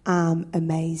 I am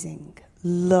amazing.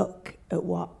 Look at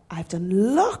what I've done.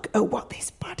 Look at what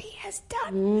this body has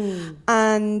done.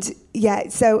 And yeah,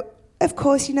 so of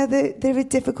course, there are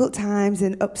difficult times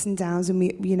and ups and downs, and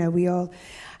we all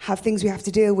have things we have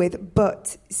to deal with.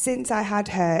 But since I had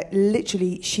her,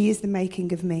 literally, she is the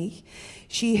making of me.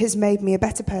 She has made me a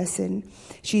better person.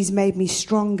 She's made me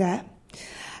stronger.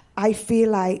 I feel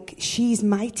like she's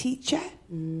my teacher.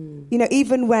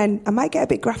 Even when, I might get a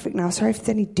bit graphic now, sorry if there's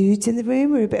any dudes in the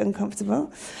room who are a bit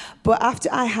uncomfortable, but after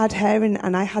I had her,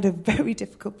 and I had a very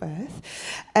difficult birth,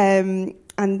 and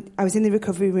I was in the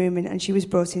recovery room, and she was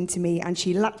brought in to me, and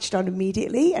she latched on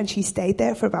immediately, and she stayed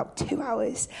there for about 2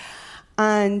 hours,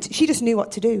 and she just knew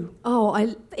what to do.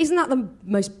 Isn't that the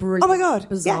most brilliant, oh my God,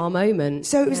 bizarre moment?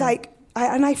 So it was like,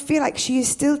 I feel like she is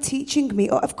still teaching me.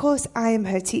 Of course, I am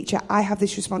her teacher. I have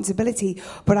this responsibility,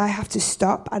 but I have to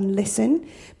stop and listen,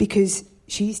 because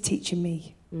she's teaching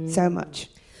me so much.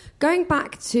 Going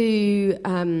back to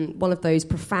one of those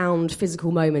profound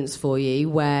physical moments for you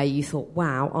where you thought,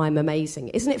 wow, I'm amazing.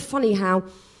 Isn't it funny how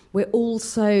we're all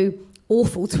so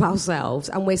awful to ourselves,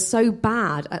 and we're so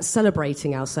bad at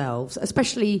celebrating ourselves,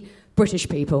 especially British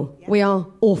people. Yeah. We are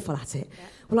awful at it. Yeah.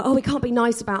 We're like, we can't be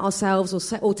nice about ourselves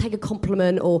or take a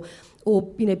compliment or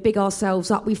big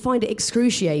ourselves up. We find it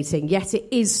excruciating, yet it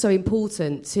is so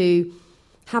important to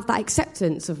have that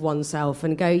acceptance of oneself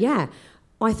and go, yeah,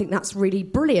 I think that's really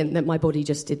brilliant that my body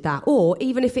just did that. Or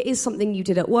even if it is something you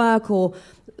did at work or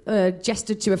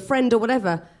gestured to a friend or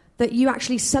whatever, that you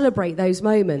actually celebrate those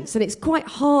moments. And it's quite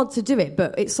hard to do it,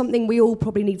 but it's something we all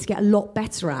probably need to get a lot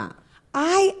better at.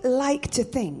 I like to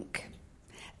think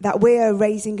that we are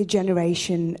raising a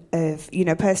generation of,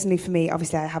 personally for me,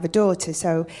 obviously I have a daughter,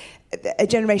 so a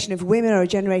generation of women or a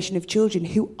generation of children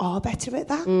who are better at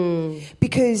that.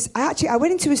 Because I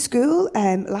went into a school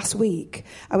last week.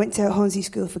 I went to Hornsey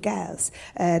School for Girls.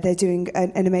 They're doing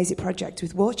an amazing project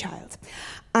with War Child.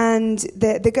 And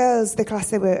the girls, the class,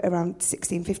 they were around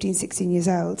 15, 16 years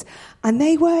old. And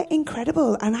they were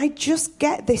incredible. And I just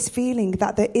get this feeling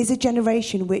that there is a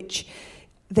generation which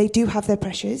they do have their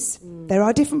pressures. There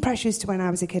are different pressures to when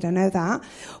I was a kid, I know that.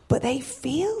 But they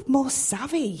feel more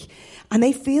savvy and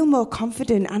they feel more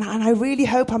confident. And I really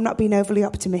hope I'm not being overly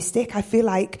optimistic. I feel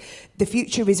like the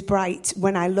future is bright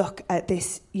when I look at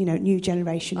this, new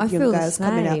generation of young girls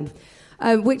coming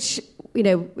up. Which,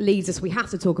 leads us, we have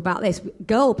to talk about this.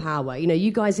 Girl power.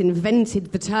 You guys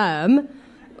invented the term.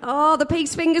 Oh, the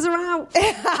peace fingers are out.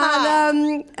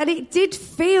 And it did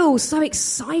feel so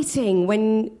exciting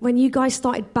when you guys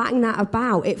started batting that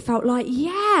about. It felt like,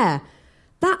 yeah,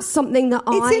 that's something that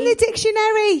It's in the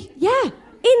dictionary. Yeah,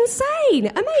 insane.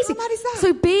 Amazing. How mad is that?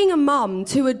 So being a mum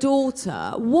to a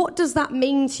daughter, what does that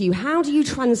mean to you? How do you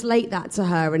translate that to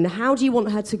her? And how do you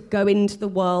want her to go into the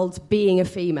world being a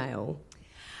female?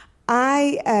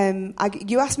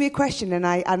 You asked me a question and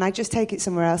I just take it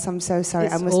somewhere else. I'm so sorry.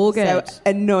 It's I must all be good. so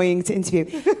annoying to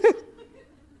interview.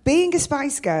 Being a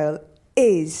Spice Girl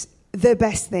is the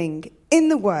best thing in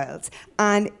the world,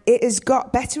 and it has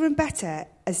got better and better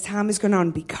as time has gone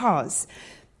on, because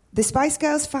the Spice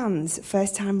Girls fans,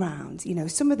 first time round,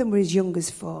 some of them were as young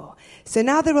as 4. So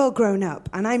now they're all grown up,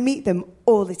 and I meet them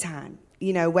all the time,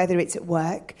 whether it's at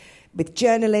work, with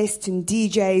journalists and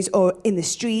DJs, or in the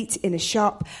street, in a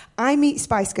shop. I meet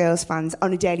Spice Girls fans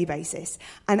on a daily basis,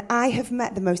 and I have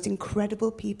met the most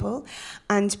incredible people,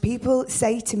 and people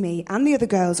say to me and the other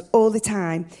girls all the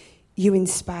time, you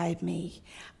inspired me.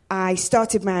 I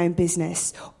started my own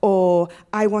business, or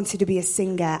I wanted to be a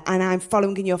singer and I'm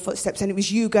following in your footsteps, and it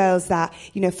was you girls that,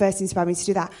 first inspired me to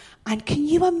do that. And can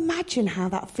you imagine how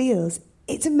that feels?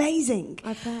 It's amazing.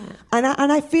 I bet.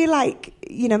 And I feel like,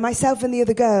 myself and the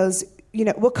other girls,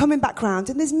 we're coming back round,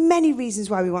 and there's many reasons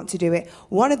why we want to do it.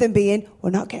 One of them being,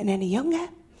 we're not getting any younger,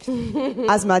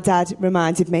 as my dad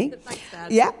reminded me. Thanks,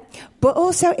 Dad. Yeah. But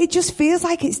also, it just feels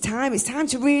like it's time. It's time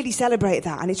to really celebrate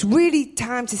that. And it's really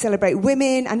time to celebrate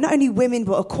women, and not only women,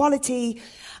 but equality.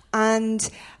 And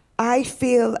I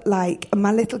feel like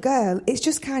my little girl, it's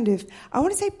just kind of, I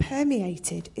want to say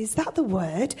permeated. Is that the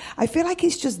word? I feel like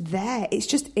it's just there. It's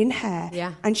just in her.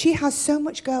 Yeah. And she has so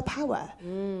much girl power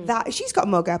that she's got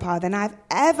more girl power than I've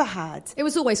ever had. It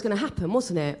was always going to happen,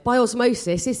 wasn't it? By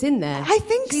osmosis, it's in there. I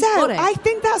think She's so. got it. I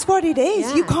think that's what it is.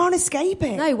 Yeah. You can't escape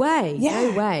it. No way. Yeah.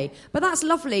 No way. But that's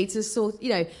lovely to sort,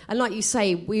 and like you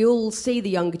say, we all see the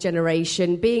younger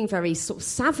generation being very sort of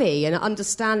savvy and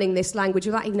understanding this language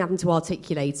without even having to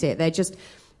articulate it. They're just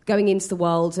going into the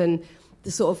world, and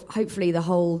the sort of, hopefully the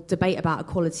whole debate about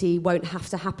equality won't have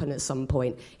to happen at some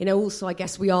point. Also, I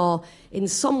guess we are in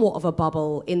somewhat of a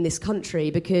bubble in this country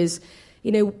because,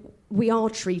 we are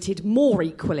treated more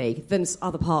equally than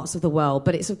other parts of the world.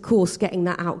 But it's, of course, getting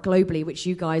that out globally, which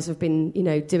you guys have been,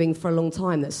 doing for a long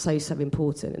time. That's so, so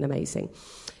important and amazing.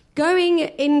 Going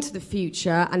into the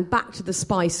future and back to the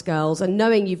Spice Girls, and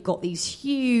knowing you've got these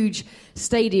huge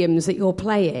stadiums that you're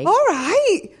playing. All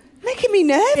right. Making me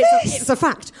nervous. It's a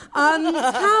fact.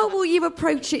 How will you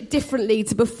approach it differently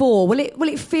to before? Will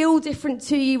it feel different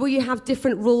to you? Will you have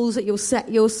different rules that you'll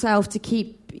set yourself to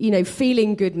keep,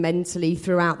 feeling good mentally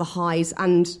throughout the highs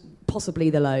and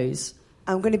possibly the lows?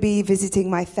 I'm going to be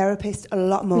visiting my therapist a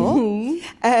lot more.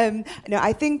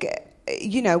 I think,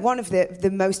 one of the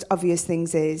most obvious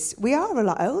things is we are a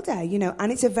lot older,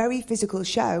 and it's a very physical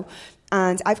show.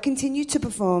 And I've continued to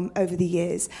perform over the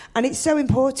years. And it's so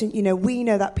important, we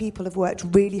know that people have worked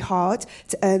really hard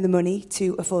to earn the money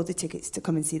to afford the tickets to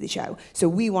come and see the show. So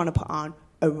we want to put on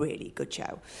a really good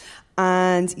show.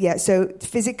 And so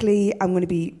physically, I'm going to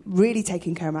be really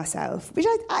taking care of myself, which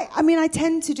I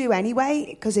tend to do anyway,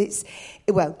 because it's,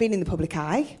 being in the public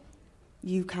eye,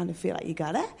 you kind of feel like you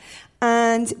got it.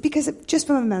 And because just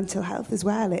for my mental health as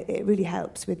well, it really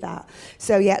helps with that.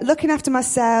 So, looking after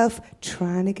myself,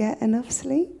 trying to get enough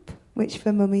sleep, which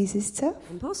for mummies is tough.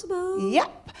 Impossible.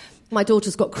 Yep. My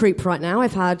daughter's got croup right now.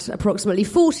 I've had approximately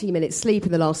 40 minutes sleep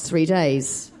in the last 3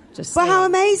 days. Just Well, how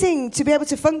amazing to be able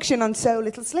to function on so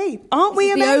little sleep. Aren't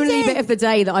we amazing? The only bit of the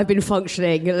day that I've been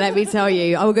functioning, let me tell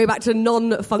you. I will go back to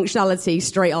non-functionality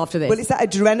straight after this. Well, it's that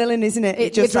adrenaline, isn't it?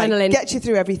 It just adrenaline. Gets you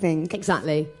through everything.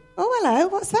 Exactly. Oh, hello.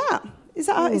 What's that? Is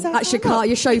that That's your car.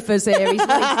 Your chauffeur's here. He's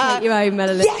ready to take you home,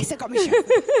 Melanie. Yes, I got my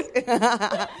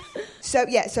chauffeur.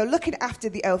 So looking after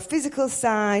the physical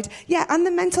side, and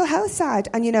the mental health side.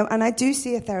 And, and I do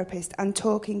see a therapist, and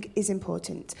talking is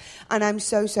important. And I'm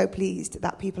so, so pleased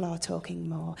that people are talking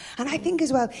more. And I think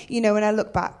as well, when I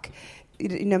look back,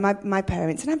 my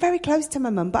parents, and I'm very close to my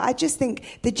mum, but I just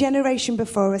think the generation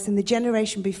before us and the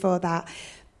generation before that,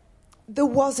 there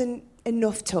wasn't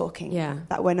enough talking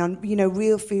that went on.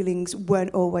 Real feelings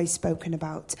weren't always spoken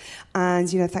about. And,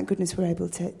 thank goodness we're able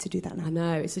to do that now. I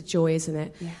know, it's a joy, isn't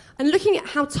it? Yeah. And looking at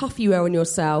how tough you were on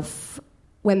yourself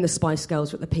when the Spice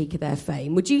Girls were at the peak of their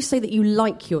fame, would you say that you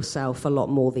like yourself a lot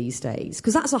more these days?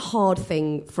 Because that's a hard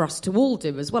thing for us to all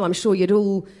do as well. I'm sure you'd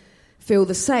all feel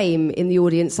the same in the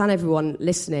audience and everyone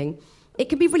listening. It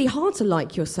can be really hard to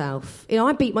like yourself.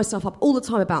 I beat myself up all the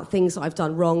time about things that I've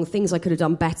done wrong, things I could have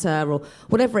done better, or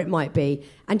whatever it might be.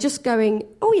 And just going,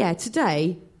 oh yeah,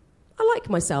 today I like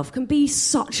myself, can be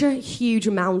such a huge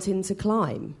mountain to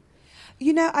climb.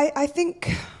 I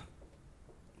think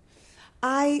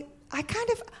I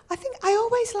think I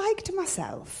always liked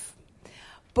myself,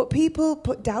 but people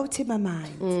put doubt in my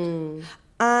mind.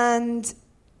 And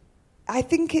I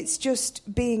think it's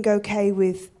just being okay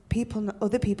with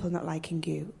other people not liking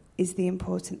you is the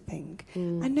important thing.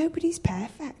 And nobody's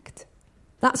perfect.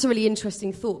 That's a really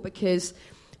interesting thought, because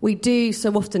we do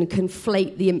so often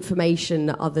conflate the information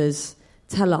that others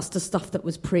tell us to stuff that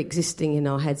was pre-existing in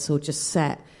our heads or just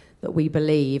set that we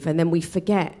believe, and then we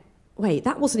forget, wait,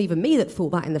 that wasn't even me that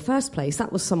thought that in the first place,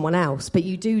 that was someone else. But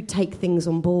you do take things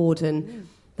on board and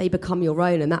they become your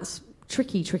own, and that's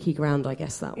tricky ground, I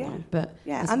guess, that one. But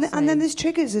and then there's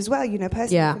triggers as well.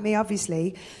 Personally, for me,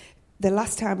 obviously, the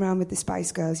last time around with the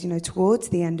Spice Girls, towards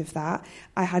the end of that,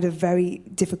 I had a very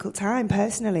difficult time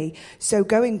personally. So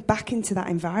going back into that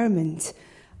environment,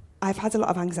 I've had a lot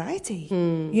of anxiety.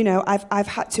 I've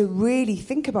had to really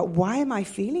think about, why am I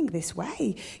feeling this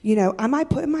way? Am I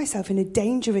putting myself in a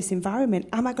dangerous environment?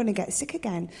 Am I going to get sick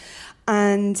again?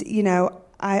 And,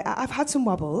 I've had some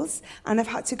wobbles, and I've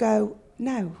had to go,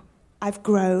 no, I've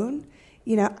grown.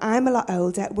 I'm a lot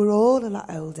older. We're all a lot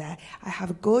older. I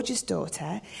have a gorgeous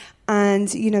daughter. And,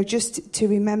 just to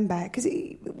remember, because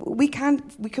we can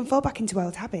fall back into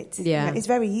old habits. Yeah. It's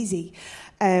very easy.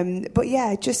 But,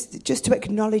 just to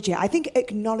acknowledge it. I think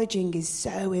acknowledging is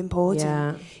so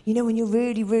important. Yeah. When you're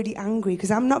really, really angry, because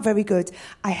I'm not very good.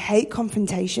 I hate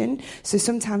confrontation. So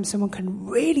sometimes someone can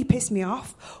really piss me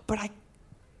off, but I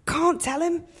can't tell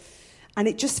him. And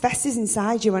it just festers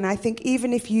inside you. And I think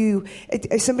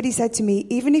if somebody said to me,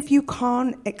 even if you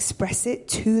can't express it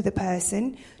to the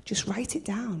person, just write it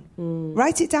down.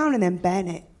 Write it down and then burn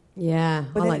it. Yeah.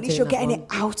 But then at least you're getting it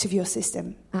out of your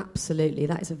system. Absolutely.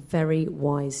 That is a very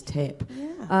wise tip.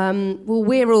 Yeah. Well,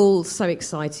 we're all so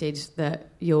excited that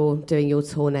you're doing your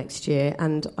tour next year,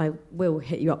 and I will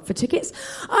hit you up for tickets.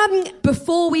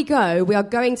 Before we go, we are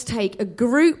going to take a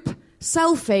group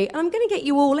selfie. I'm going to get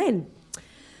you all in.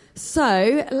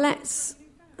 So that's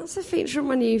a feature on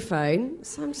my new phone.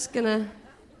 So I'm just going to...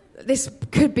 This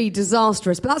could be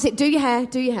disastrous, but that's it. Do your hair.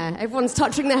 Everyone's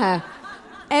touching their hair.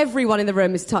 Everyone in the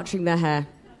room is touching their hair.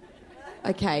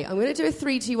 Okay, I'm going to do a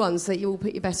 3, 2, 1 so that you all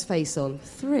put your best face on.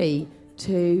 3,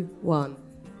 2, 1.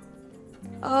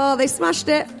 Oh, they smashed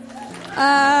it.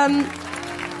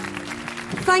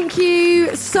 Thank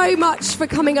you so much for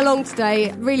coming along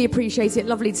today. Really appreciate it.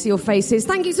 Lovely to see your faces.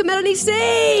 Thank you to Melanie C.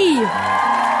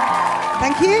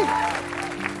 Thank you.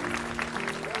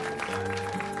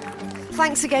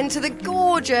 Thanks again to the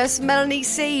gorgeous Melanie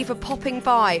C for popping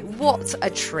by. What a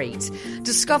treat.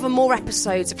 Discover more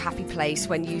episodes of Happy Place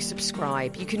when you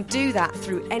subscribe. You can do that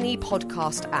through any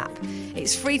podcast app.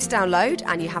 It's free to download,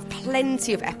 and you have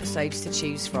plenty of episodes to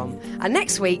choose from. And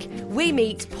next week, we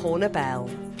meet Porna Bell.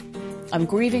 I'm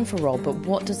grieving for Rob, but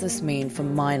what does this mean for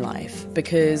my life?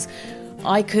 Because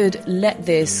I could let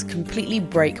this completely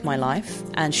break my life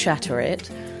and shatter it,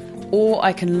 or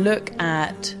I can look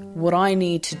at what I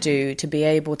need to do to be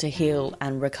able to heal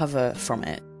and recover from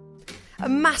it. A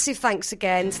massive thanks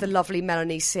again to the lovely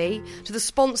Melanie C, to the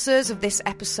sponsors of this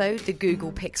episode, the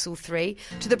Google Pixel 3,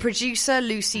 to the producer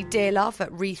Lucy Dearlove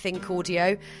at Rethink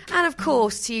Audio, and of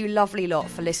course to you lovely lot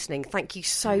for listening. Thank you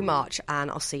so much, and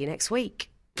I'll see you next week.